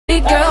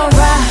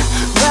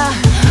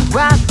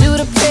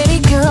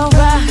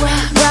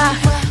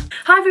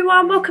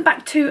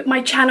to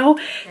my channel.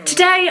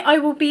 Today I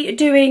will be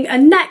doing a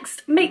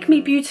next Make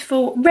Me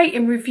Beautiful rate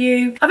and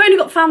review. I've only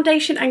got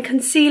foundation and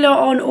concealer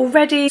on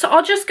already, so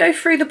I'll just go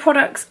through the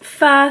products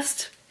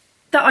first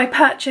that I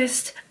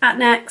purchased at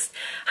Next,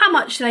 how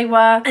much they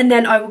were, and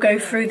then I will go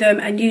through them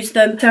and use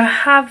them. So I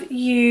have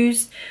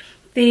used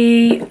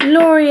the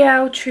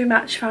L'Oreal True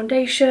Match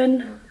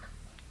foundation,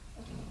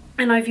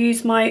 and I've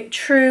used my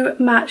True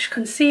Match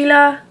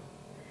concealer.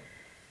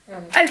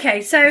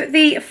 Okay, so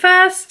the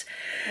first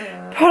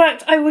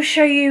product I will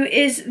show you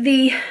is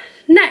the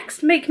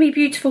Next Make Me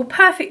Beautiful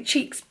Perfect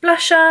Cheeks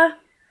blusher.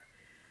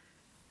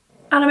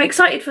 And I'm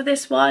excited for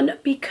this one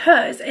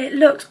because it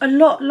looks a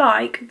lot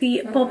like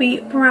the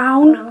Bobbi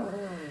Brown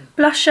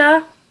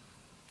blusher.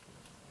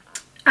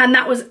 And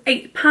that was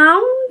 £8.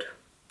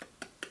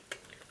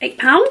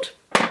 £8.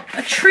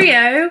 A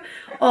trio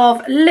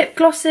of lip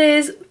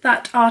glosses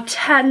that are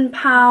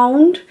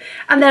 £10.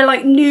 And they're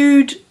like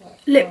nude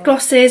lip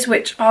glosses,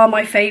 which are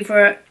my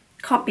favourite.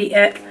 Can't beat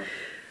it.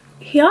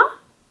 Here.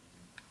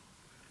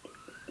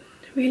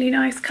 Really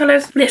nice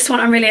colours. This one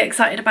I'm really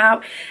excited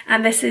about.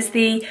 And this is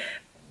the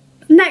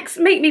Next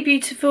Make Me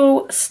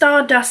Beautiful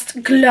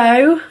Stardust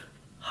Glow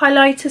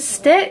highlighter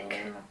stick,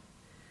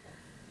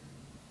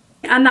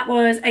 and that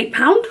was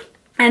 £8.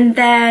 And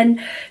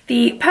then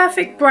the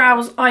Perfect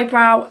Brows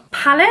Eyebrow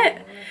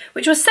Palette,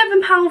 which was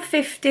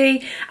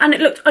 £7.50, and it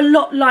looked a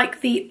lot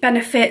like the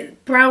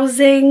Benefit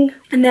Browsing.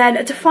 And then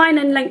a Define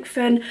and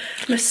Lengthen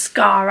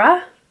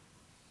Mascara,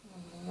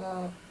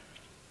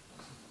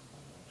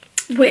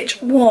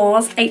 which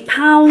was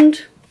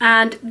 £8.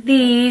 And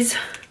these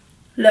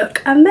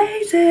look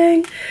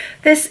amazing.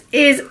 This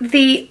is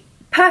the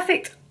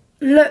Perfect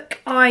Look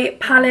Eye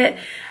Palette,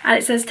 and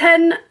it says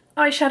 10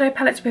 eyeshadow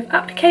palettes with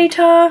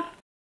applicator.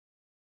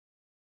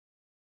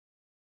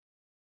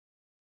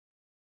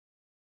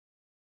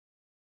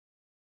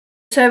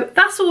 So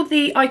that's all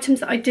the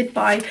items that I did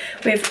buy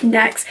with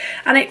Next,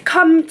 and it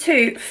come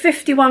to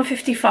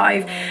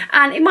 £51.55.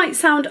 And it might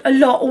sound a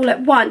lot all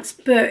at once,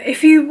 but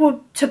if you were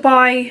to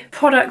buy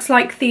products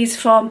like these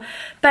from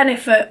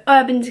Benefit,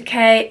 Urban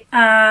Decay,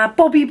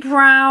 Bobbi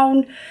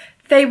Brown,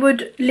 they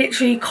would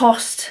literally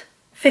cost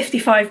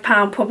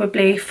 £55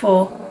 probably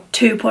for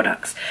 2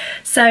 products.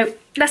 So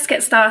let's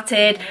get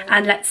started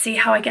and let's see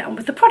how I get on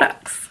with the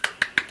products.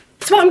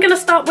 So what I'm going to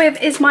start with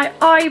is my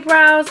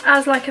eyebrows.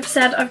 As like I've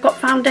said, I've got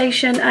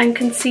foundation and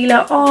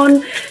concealer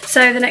on.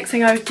 So the next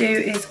thing I would do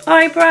is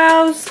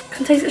eyebrows.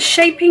 Contains a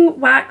shaping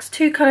wax,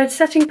 2 coloured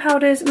setting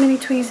powders, mini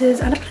tweezers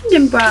and a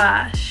blending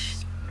brush.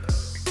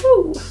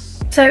 Ooh.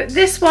 So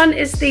this one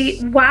is the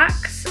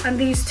wax and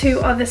these 2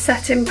 are the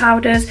setting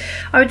powders.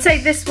 I would say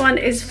this one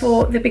is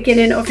for the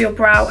beginning of your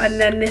brow, and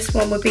then this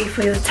one would be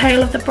for the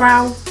tail of the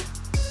brow.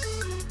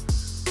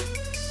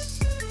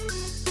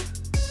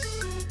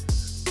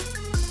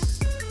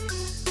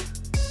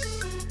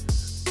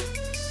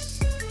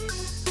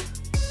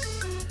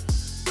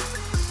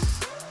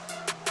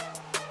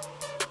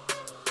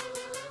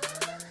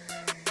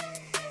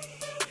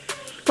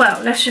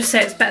 Well, let's just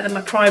say it's better than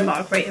my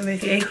Primark rate and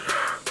review.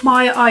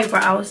 My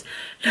eyebrows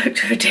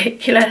looked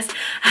ridiculous,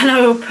 and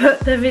I will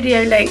put the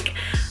video link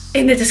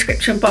in the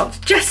description box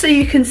just so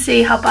you can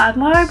see how bad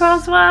my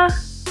eyebrows were.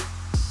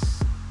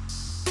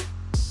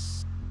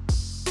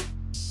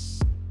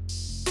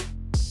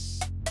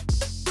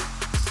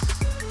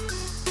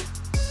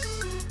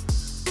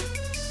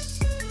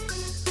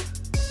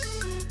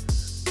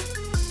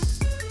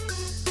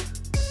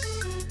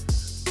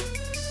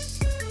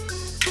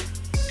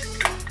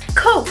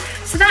 Cool,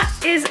 so that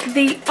is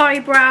the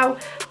eyebrow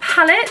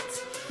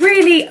palette.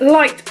 Really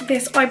liked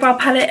this eyebrow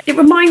palette. It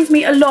reminds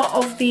me a lot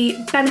of the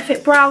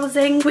Benefit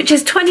Browsing, which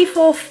is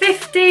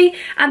 £24.50,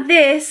 and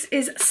this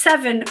is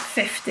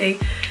 £7.50.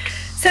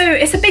 So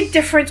it's a big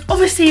difference.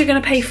 Obviously you're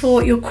going to pay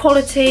for your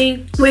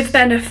quality with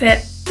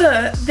Benefit,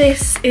 but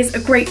this is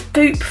a great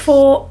dupe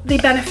for the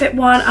Benefit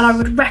one, and I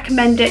would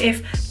recommend it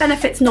if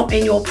Benefit's not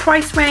in your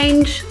price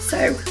range.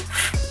 So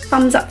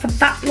thumbs up for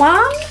that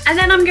one. And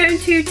then I'm going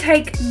to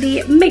take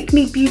the Make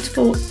Me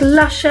Beautiful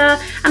blusher,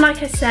 and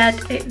like I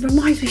said, it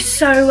reminds me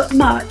so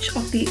much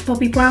of the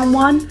Bobbi Brown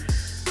one.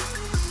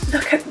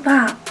 Look at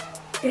that,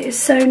 it is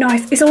so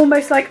nice. It's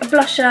almost like a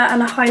blusher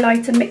and a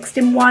highlighter mixed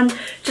in one,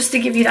 just to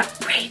give you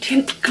that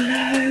radiant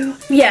glow.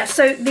 Yeah,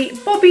 so the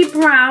Bobbi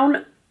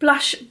Brown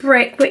blush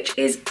brick, which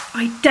is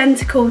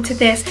identical to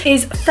this,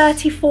 is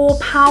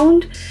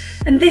 £34,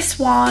 and this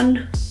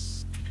one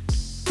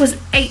was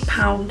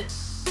 £8.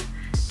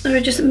 So we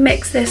just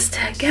mix this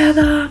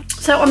together.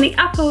 So on the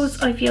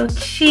apples of your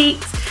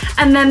cheeks,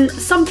 and then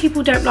some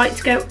people don't like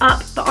to go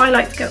up, but I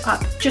like to go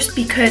up just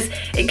because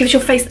it gives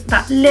your face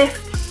that lift.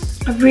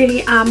 I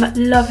really am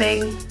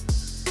loving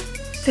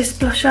this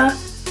blusher.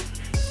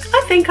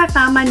 I think I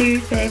found my new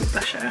favourite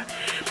blusher,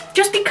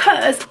 just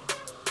because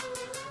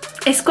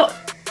it's got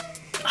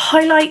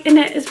highlight in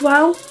it as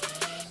well.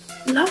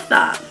 Love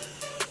that.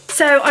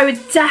 So I would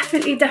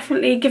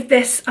definitely give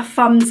this a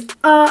thumbs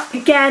up.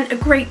 Again, a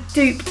great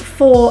dupe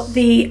for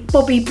the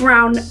Bobbi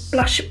Brown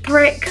Blush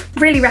Brick.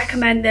 Really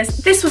recommend this.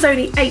 This was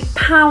only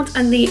 £8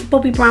 and the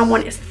Bobbi Brown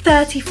one is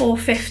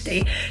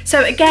 £34.50.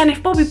 So again,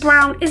 if Bobbi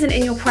Brown isn't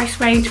in your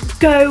price range,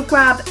 go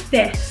grab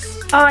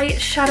this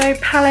eyeshadow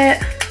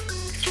palette.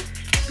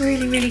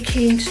 Really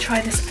keen to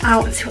try this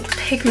out and see what the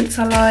pigments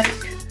are like.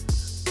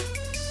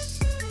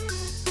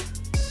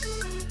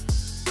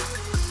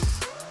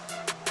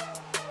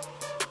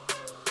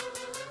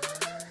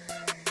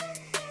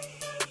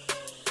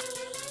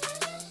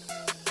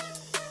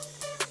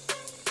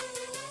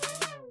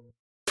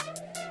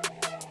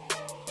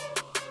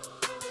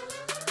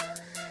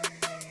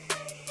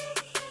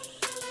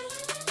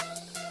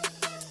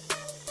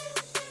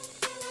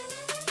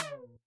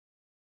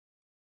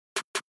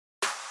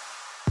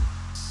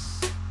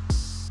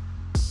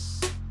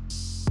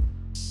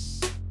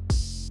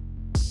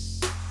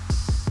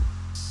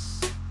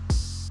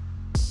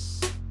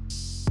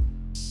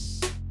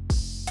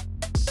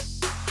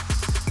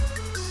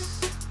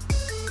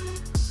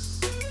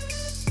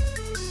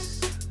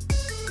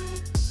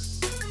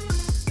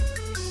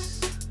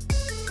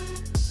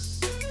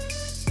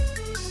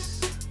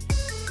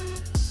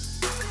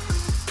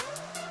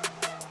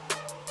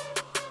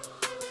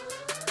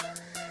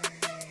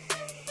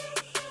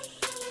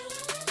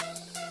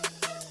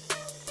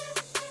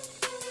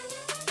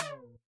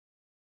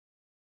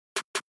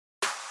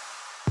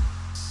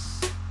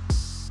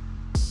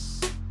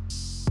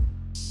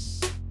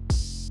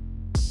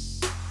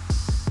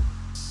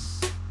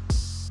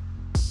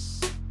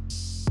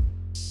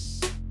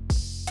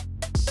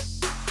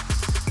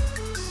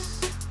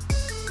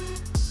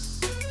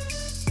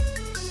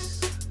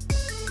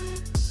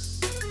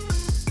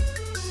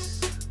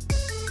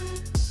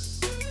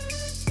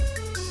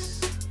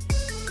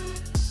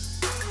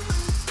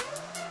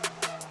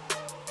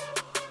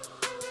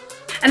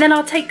 And then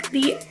I'll take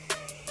the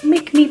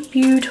Make Me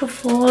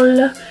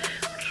Beautiful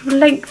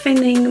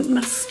lengthening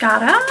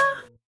mascara.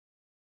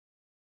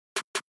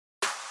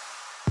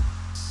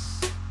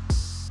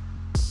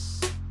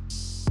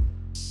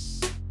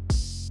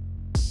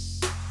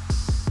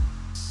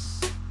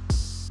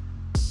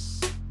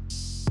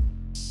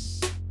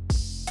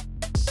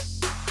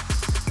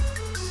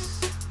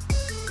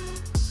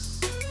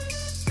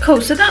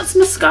 Cool, so that's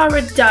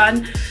mascara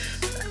done.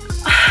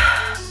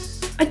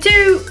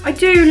 I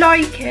do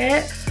like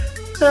it,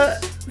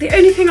 but the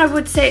only thing I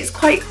would say, it's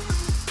quite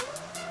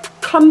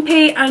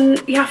clumpy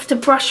and you have to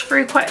brush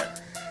through quite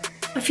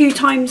a few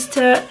times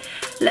to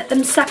let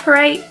them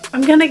separate.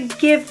 I'm gonna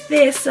give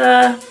this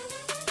a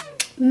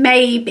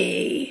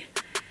maybe.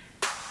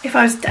 If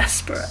I was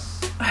desperate,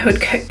 I would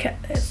go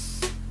get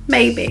this,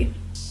 maybe.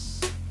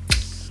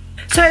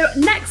 So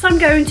next I'm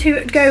going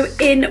to go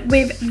in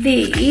with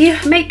the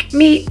Make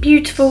Me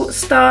Beautiful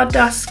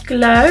Stardust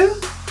Glow.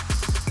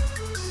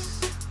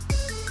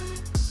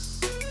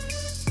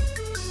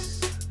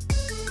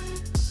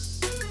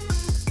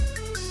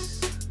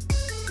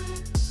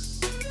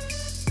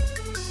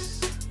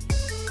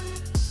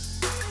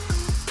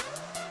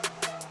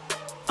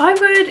 I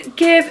would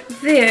give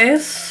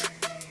this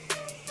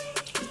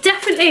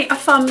definitely a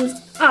thumbs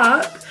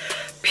up,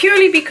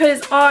 purely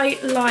because I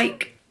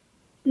like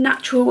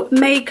natural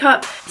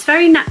makeup. It's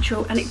very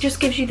natural and it just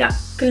gives you that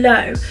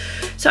glow.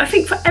 So I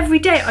think for every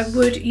day I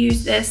would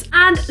use this.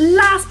 And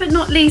last but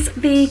not least,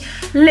 the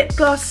lip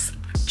gloss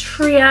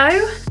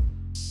trio.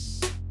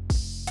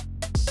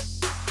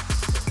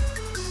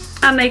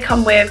 And they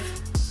come with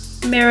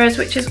mirrors,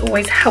 which is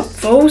always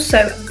helpful,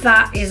 so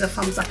that is a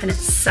thumbs up in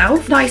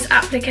itself. Nice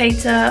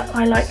applicator.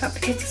 I like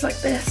applicators like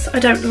this. I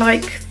don't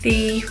like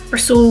the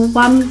bristle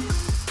one.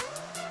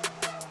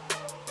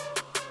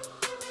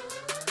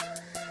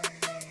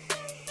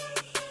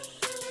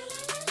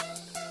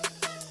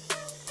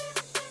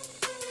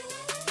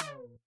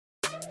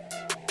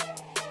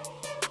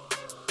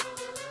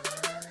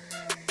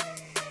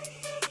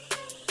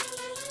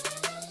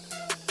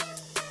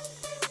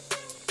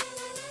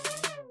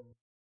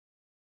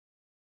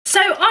 So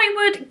I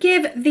would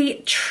give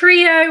the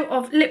trio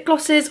of lip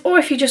glosses, or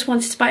if you just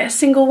wanted to buy a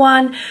single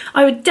one,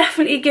 I would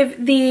definitely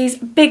give these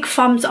big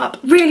thumbs up.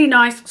 Really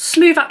nice,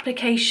 smooth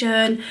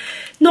application,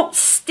 not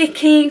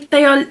sticky.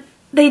 They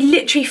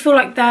literally feel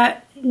like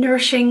they're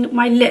nourishing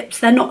my lips.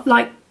 They're not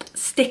like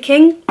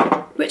sticking,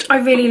 which I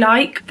really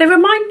like. They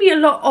remind me a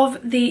lot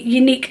of the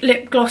Younique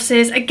lip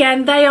glosses.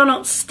 Again, they are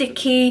not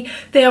sticky.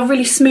 They are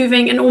really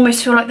smoothing and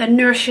almost feel like they're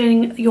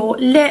nourishing your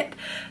lip.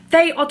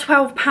 They are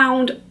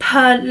 £12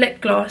 per lip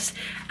gloss,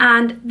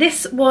 and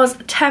this was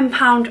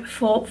 £10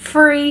 for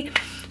free.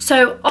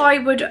 So I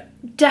would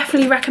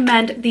definitely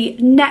recommend the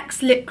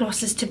next lip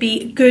glosses to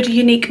be good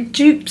Younique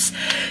dupes.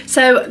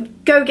 So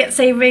go get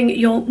saving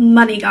your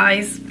money,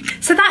 guys.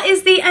 So that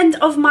is the end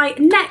of my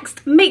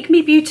next Make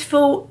Me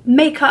Beautiful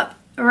makeup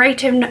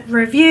rating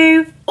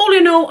review. All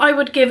in all, I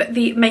would give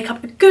the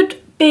makeup a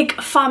good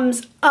big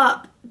thumbs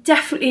up.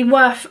 Definitely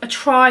worth a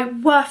try,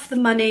 worth the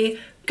money.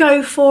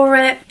 go for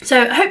it.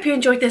 So I hope you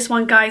enjoyed this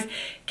one, guys.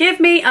 Give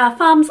me a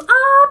thumbs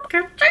up.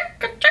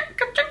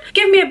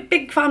 Give me a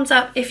big thumbs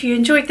up if you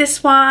enjoyed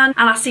this one,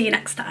 and I'll see you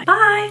next time.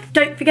 Bye.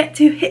 Don't forget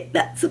to hit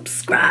that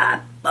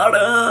subscribe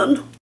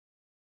button.